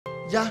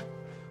Yeah.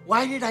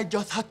 Why did I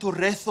just have to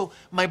wrestle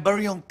my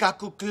very own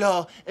cuckoo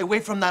claw away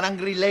from that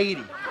angry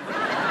lady?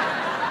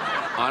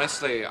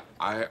 Honestly,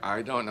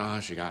 I don't know how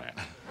she got it.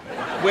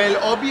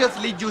 Well,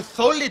 obviously you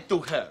sold it to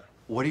her.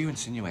 What are you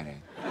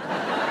insinuating?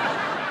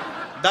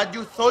 That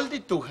you sold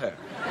it to her.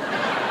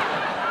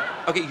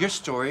 Okay, your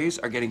stories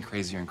are getting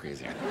crazier and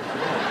crazier.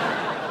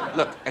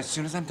 Look, as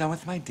soon as I'm done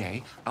with my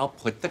day, I'll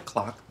put the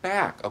clock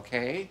back,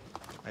 okay?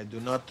 I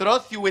do not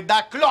trust you with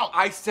that clock.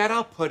 I said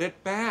I'll put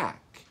it back.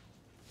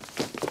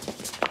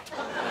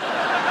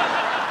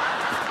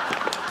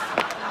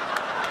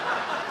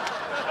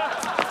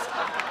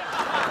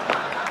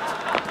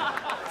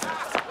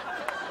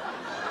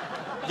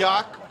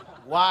 Jack,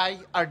 why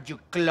are you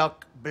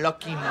clock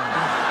blocking me?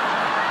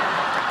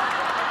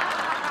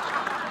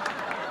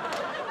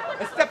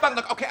 Estefan,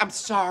 look, okay, I'm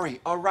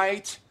sorry, all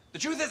right? The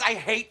truth is, I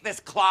hate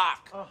this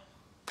clock.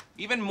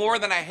 Even more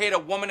than I hate a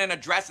woman in a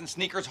dress and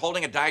sneakers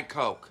holding a Diet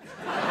Coke.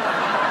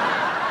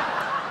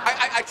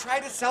 I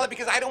tried to sell it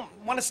because I don't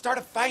want to start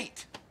a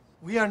fight.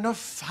 We are not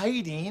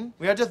fighting.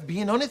 We are just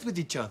being honest with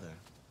each other.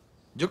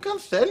 You can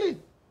sell it.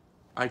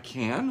 I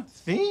can?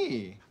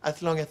 See,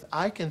 as long as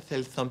I can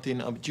sell something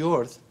of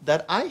yours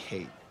that I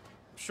hate.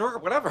 Sure,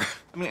 whatever.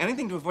 I mean,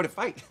 anything to avoid a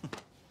fight.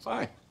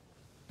 Fine.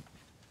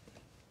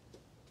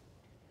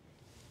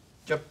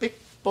 Your big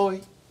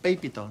boy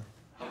baby doll.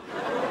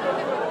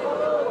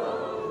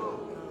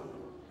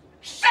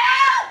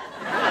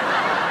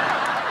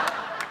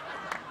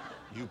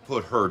 You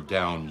put her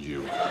down,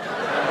 you.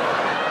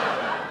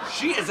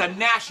 She is a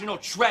national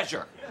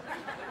treasure.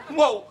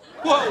 Whoa,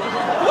 whoa,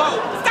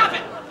 whoa, stop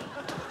it!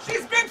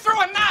 She's been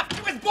through enough!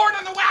 She was born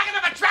on the wagon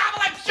of a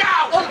traveling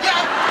show! Oh,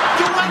 yeah?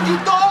 You want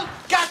your doll?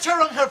 Catch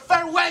her on her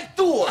farewell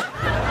tour!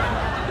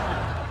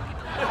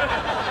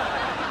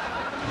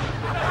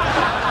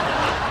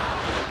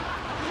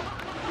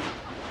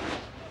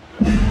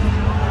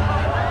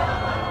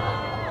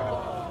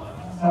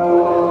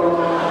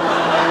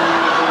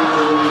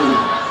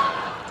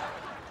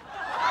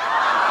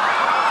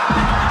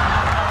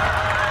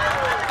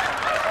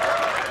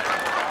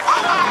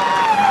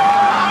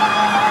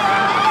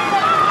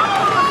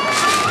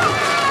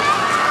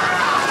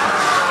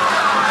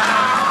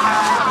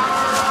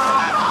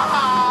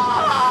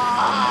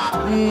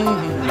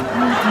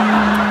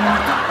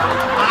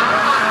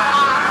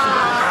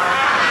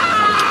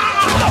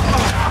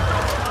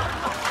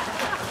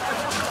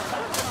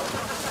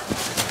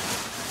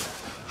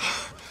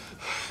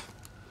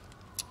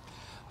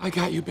 I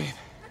got you, babe.